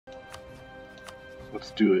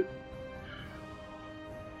Let's do it.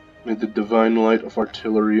 May the divine light of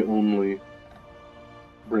artillery only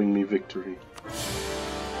bring me victory.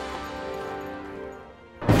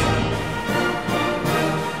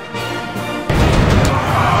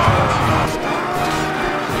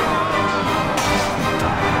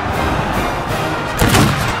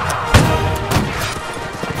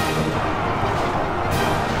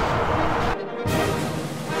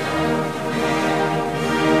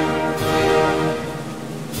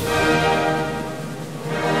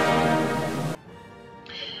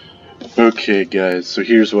 Okay guys, so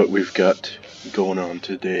here's what we've got going on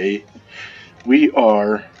today. We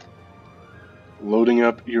are loading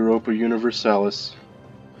up Europa Universalis.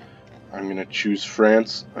 I'm going to choose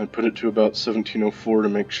France. I put it to about 1704 to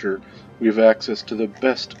make sure we have access to the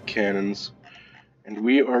best cannons. And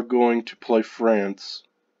we are going to play France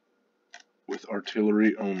with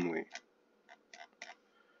artillery only.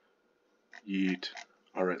 Yeet.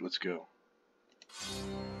 Alright, let's go.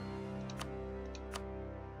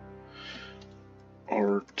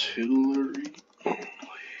 Artillery only.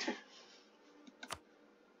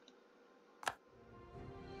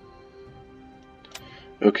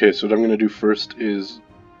 Okay, so what I'm going to do first is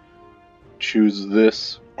choose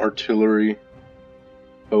this artillery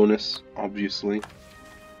bonus, obviously.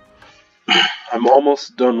 I'm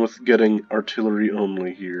almost done with getting artillery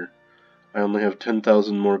only here. I only have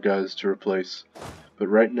 10,000 more guys to replace. But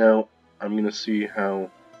right now, I'm going to see how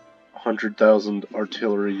 100,000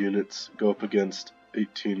 artillery units go up against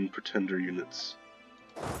 18 pretender units.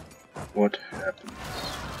 What happens?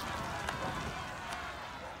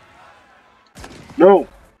 No!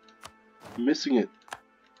 I'm missing it.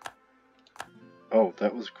 Oh,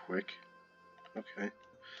 that was quick. Okay.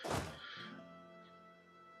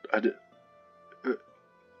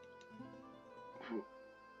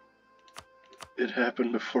 It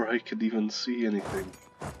happened before I could even see anything.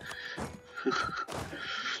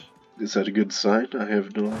 Is that a good sign? I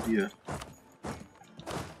have no idea.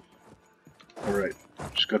 Alright,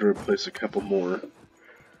 just gotta replace a couple more.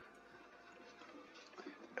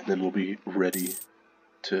 And then we'll be ready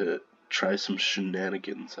to try some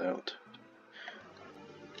shenanigans out.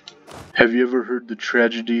 Have you ever heard the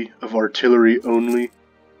tragedy of artillery only?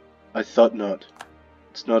 I thought not.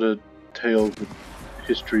 It's not a tale that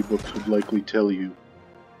history books would likely tell you.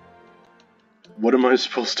 What am I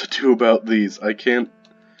supposed to do about these? I can't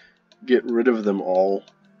get rid of them all.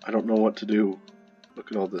 I don't know what to do. Look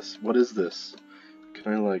at all this. What is this?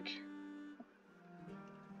 Can I like...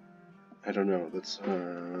 I don't know. That's,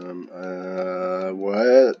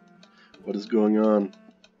 what? What is going on?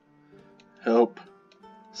 Help.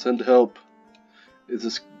 Send help. Is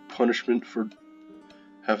this punishment for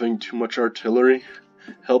having too much artillery?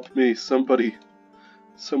 Help me, somebody.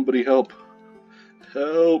 Somebody help.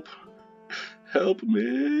 Help. Help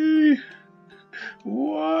me.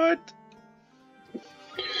 What?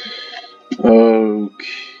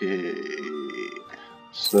 Okay.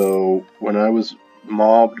 So, when I was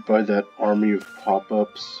mobbed by that army of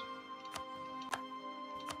pop-ups,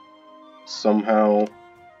 somehow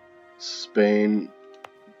Spain,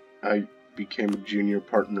 I became a junior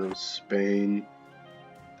partner of Spain.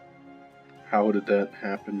 How did that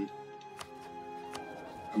happen?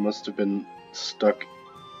 I must have been stuck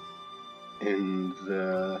in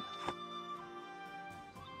the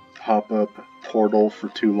pop-up portal for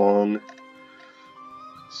too long.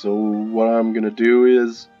 So what I'm gonna do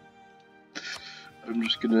is I'm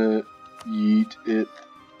just gonna yeet it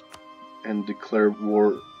and declare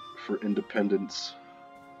war for independence.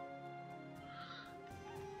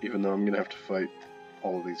 Even though I'm gonna have to fight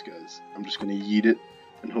all of these guys. I'm just gonna yeet it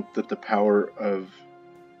and hope that the power of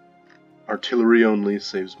artillery only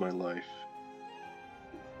saves my life.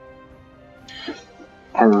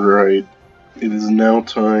 Alright, it is now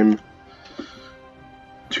time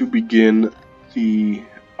to begin the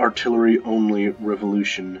artillery only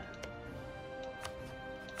revolution.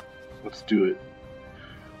 Let's do it.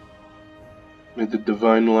 May the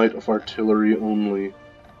divine light of artillery only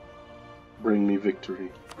bring me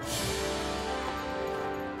victory.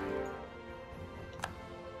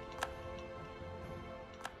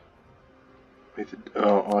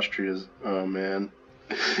 Oh, Austria's... oh man.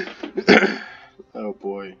 Oh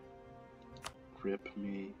boy. Rip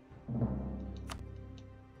me.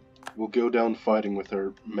 We'll go down fighting with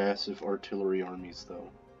our massive artillery armies, though.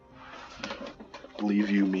 Believe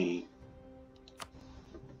you me.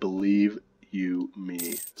 Believe you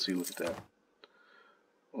me. See, look at that.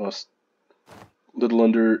 Lost little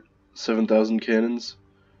under 7,000 cannons.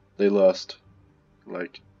 They lost,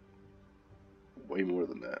 like, way more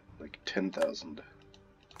than that. Like 10,000.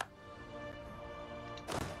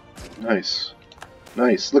 Nice.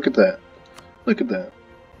 Nice, look at that. Look at that.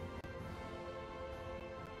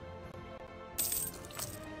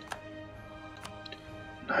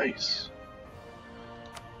 Nice.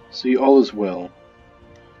 See, all is well.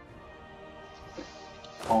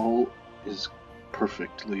 All is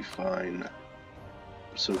perfectly fine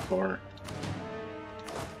so far.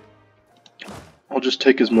 I'll just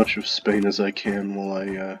take as much of Spain as I can while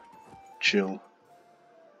I chill.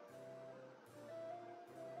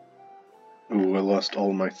 Ooh, I lost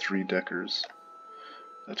all my 3-deckers.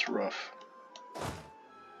 That's rough.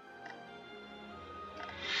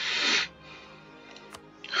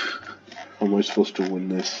 How am I supposed to win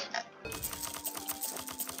this?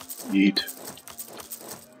 Yeet.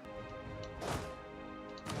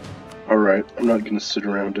 Alright, I'm not gonna sit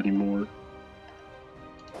around anymore.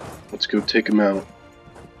 Let's go take him out.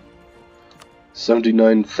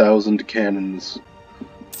 79,000 cannons.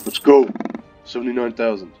 Let's go!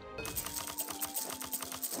 79,000.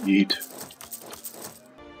 Yeet.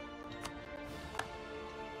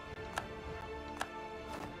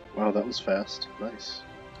 Wow, that was fast. Nice.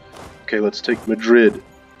 Okay, let's take Madrid.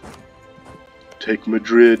 Take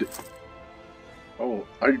Madrid. Oh,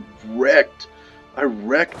 I wrecked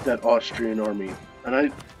that Austrian army.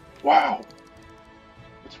 And wow.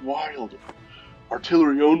 It's wild.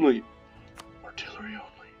 Artillery only. Artillery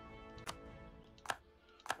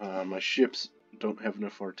only. My ships don't have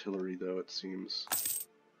enough artillery though, it seems.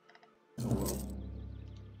 Oh well.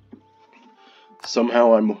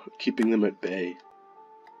 Somehow I'm keeping them at bay.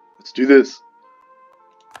 Let's do this.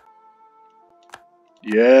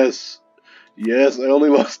 Yes. Yes, I only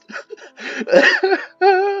lost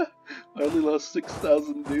I only lost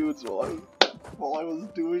 6,000 dudes while I was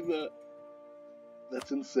doing that.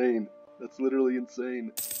 That's insane. That's literally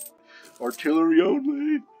insane. Artillery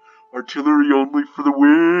only. Artillery only for the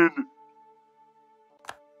win.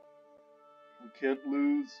 We can't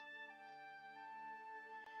lose.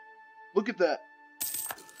 Look at that.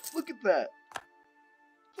 Look at that.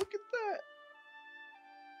 Look at that.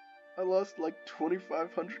 I lost like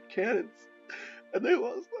 2,500 cannons. And they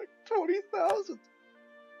lost like 20,000.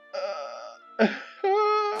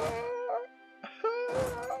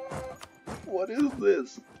 What is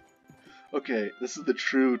this? Okay, this is the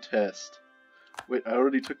true test. Wait, I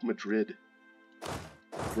already took Madrid.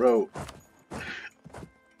 Bro.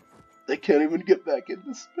 They can't even get back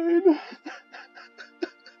into Spain.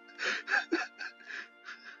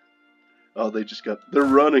 Oh, they just got... They're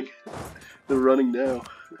running. They're running now.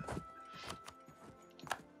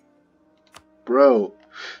 Bro,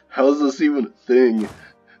 how is this even a thing?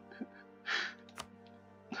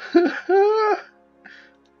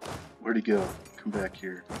 Where'd he go? Come back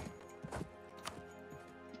here.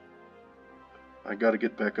 I gotta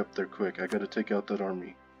get back up there quick. I gotta take out that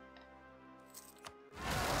army.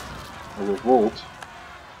 A revolt?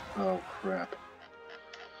 Oh, crap.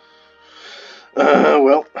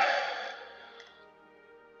 Well.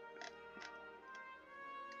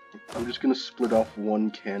 I'm just gonna split off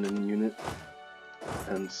one cannon unit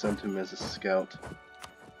and send him as a scout.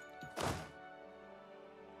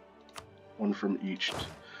 One from each.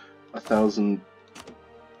 1,000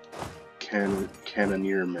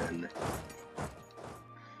 cannoneer men.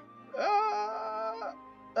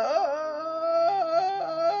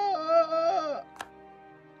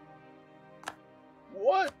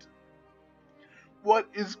 What? What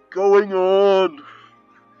is going on?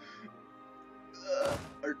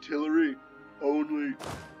 Artillery only.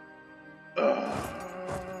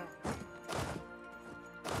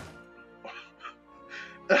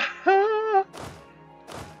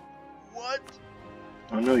 What?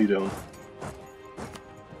 Oh, no you don't.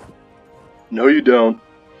 No you don't.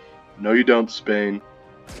 No you don't, Spain.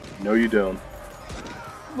 No you don't.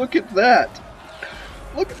 Look at that.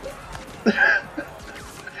 Look at that.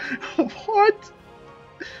 What?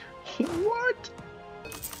 What?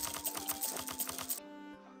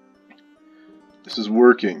 This is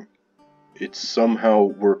working. It's somehow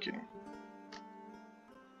working.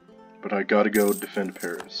 But I gotta go defend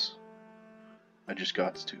Paris. I just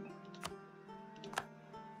gots to.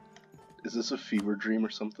 Is this a fever dream or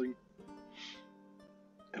something?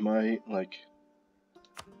 Am I, like...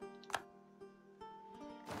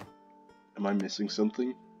 Am I missing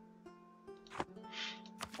something?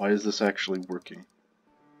 Why is this actually working?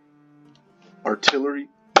 Artillery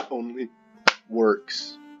only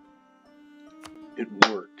works. It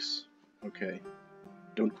works. Okay.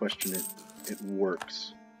 Don't question it. It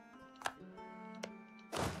works.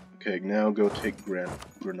 Okay, now go take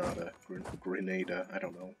Grenada. Grenada, I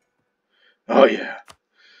don't know. Oh yeah!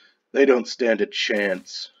 They don't stand a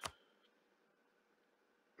chance.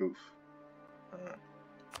 Oof.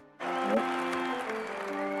 Nope.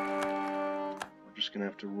 just gonna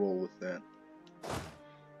have to roll with that.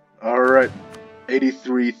 Alright,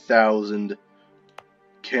 83,000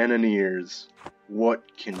 cannoneers. What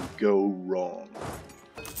can go wrong?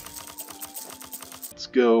 Let's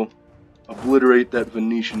go obliterate that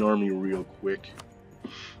Venetian army real quick.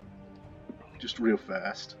 Just real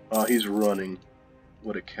fast. Oh, he's running.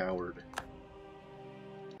 What a coward.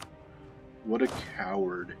 What a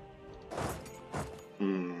coward.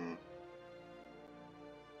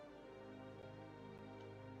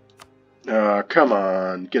 Come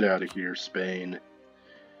on. Get out of here, Spain.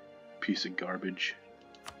 Piece of garbage.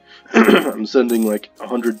 I'm sending like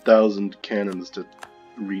 100,000 cannons to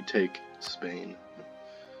retake Spain.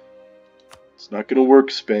 It's not gonna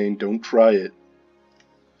work, Spain. Don't try it.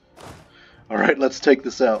 Alright, let's take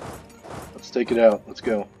this out. Let's take it out. Let's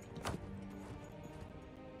go.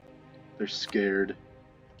 They're scared.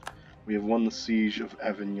 We have won the siege of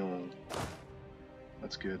Avignon.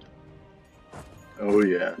 That's good. Oh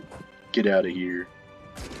yeah. Get out of here.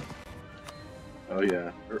 Oh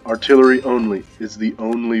yeah. Artillery only is the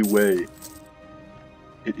only way.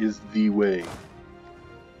 It is the way.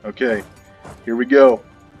 Okay. Here we go.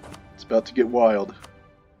 It's about to get wild.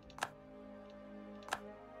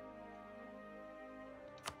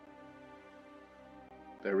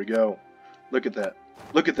 There we go. Look at that.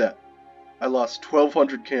 Look at that. I lost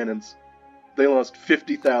 1,200 cannons. They lost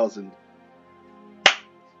 50,000.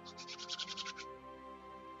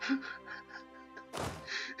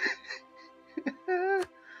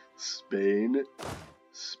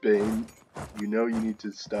 Spain, you know you need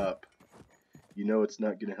to stop. You know it's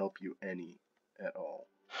not going to help you any at all.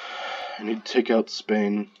 I need to take out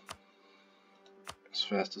Spain as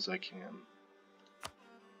fast as I can.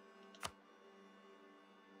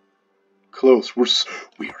 Close.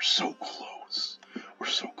 We are so close. We're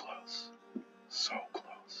so close. So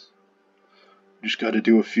close. We just got to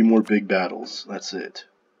do a few more big battles. That's it.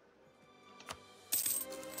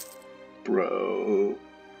 Bro.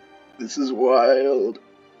 This is wild.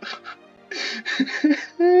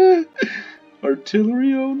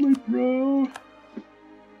 Artillery only, bro.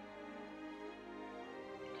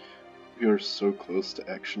 We are so close to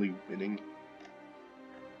actually winning.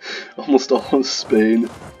 Almost all of Spain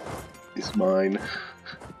is mine.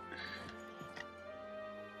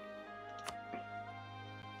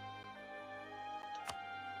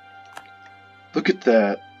 Look at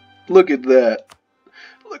that. Look at that.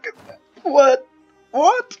 Look at that. What?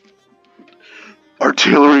 What?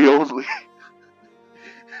 Artillery only.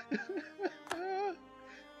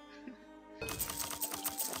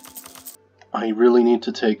 I really need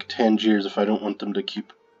to take Tangiers if I don't want them to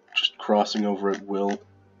keep just crossing over at will.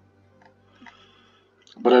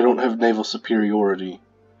 But I don't have naval superiority.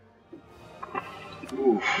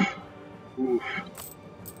 Oof. Oof.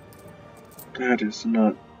 That is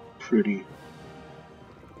not pretty.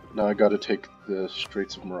 Now I gotta take the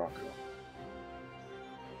Straits of Morocco.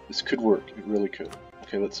 This could work. It really could.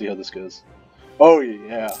 Okay, let's see how this goes. Oh,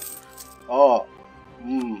 yeah. Oh.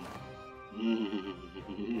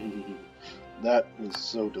 That was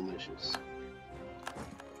so delicious.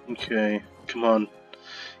 Okay, come on.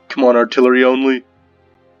 Come on, artillery only.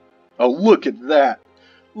 Oh, look at that.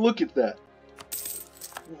 Look at that.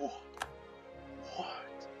 What?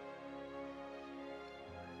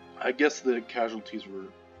 I guess the casualties were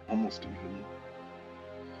almost even.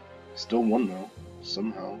 Still won, though.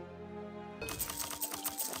 Somehow.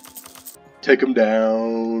 Take him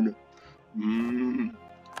down.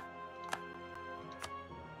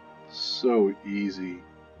 So easy.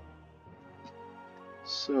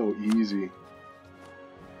 So easy.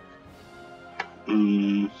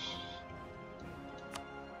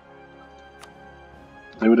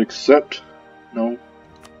 They would accept? No.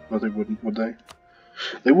 No, they wouldn't, would they?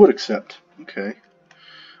 They would accept. Okay.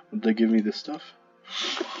 Would they give me this stuff?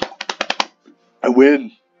 I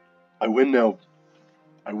win! I win now.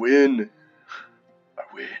 I win! I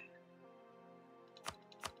win.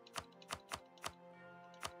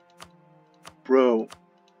 Bro.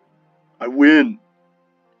 I win!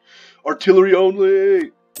 Artillery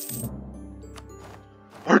only!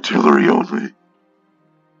 Artillery only!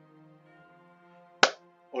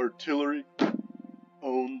 Artillery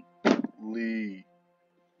only.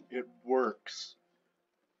 It works.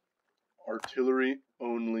 Artillery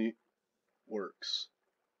only works.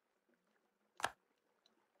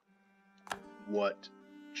 What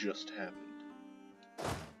just happened?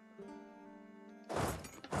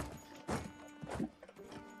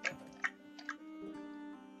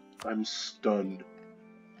 I'm stunned.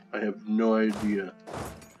 I have no idea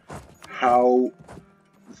how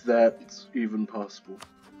that's even possible.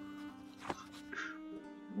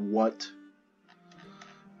 What?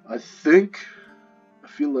 I think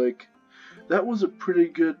feel like that was a pretty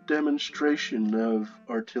good demonstration of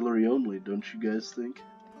artillery only, don't you guys think?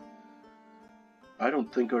 I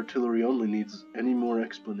don't think artillery only needs any more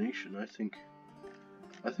explanation. I think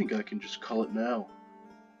I can just call it now.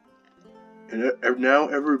 And now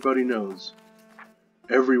everybody knows.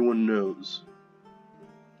 Everyone knows.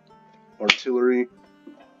 Artillery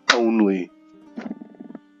only.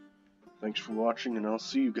 Thanks for watching, and I'll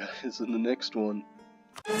see you guys in the next one.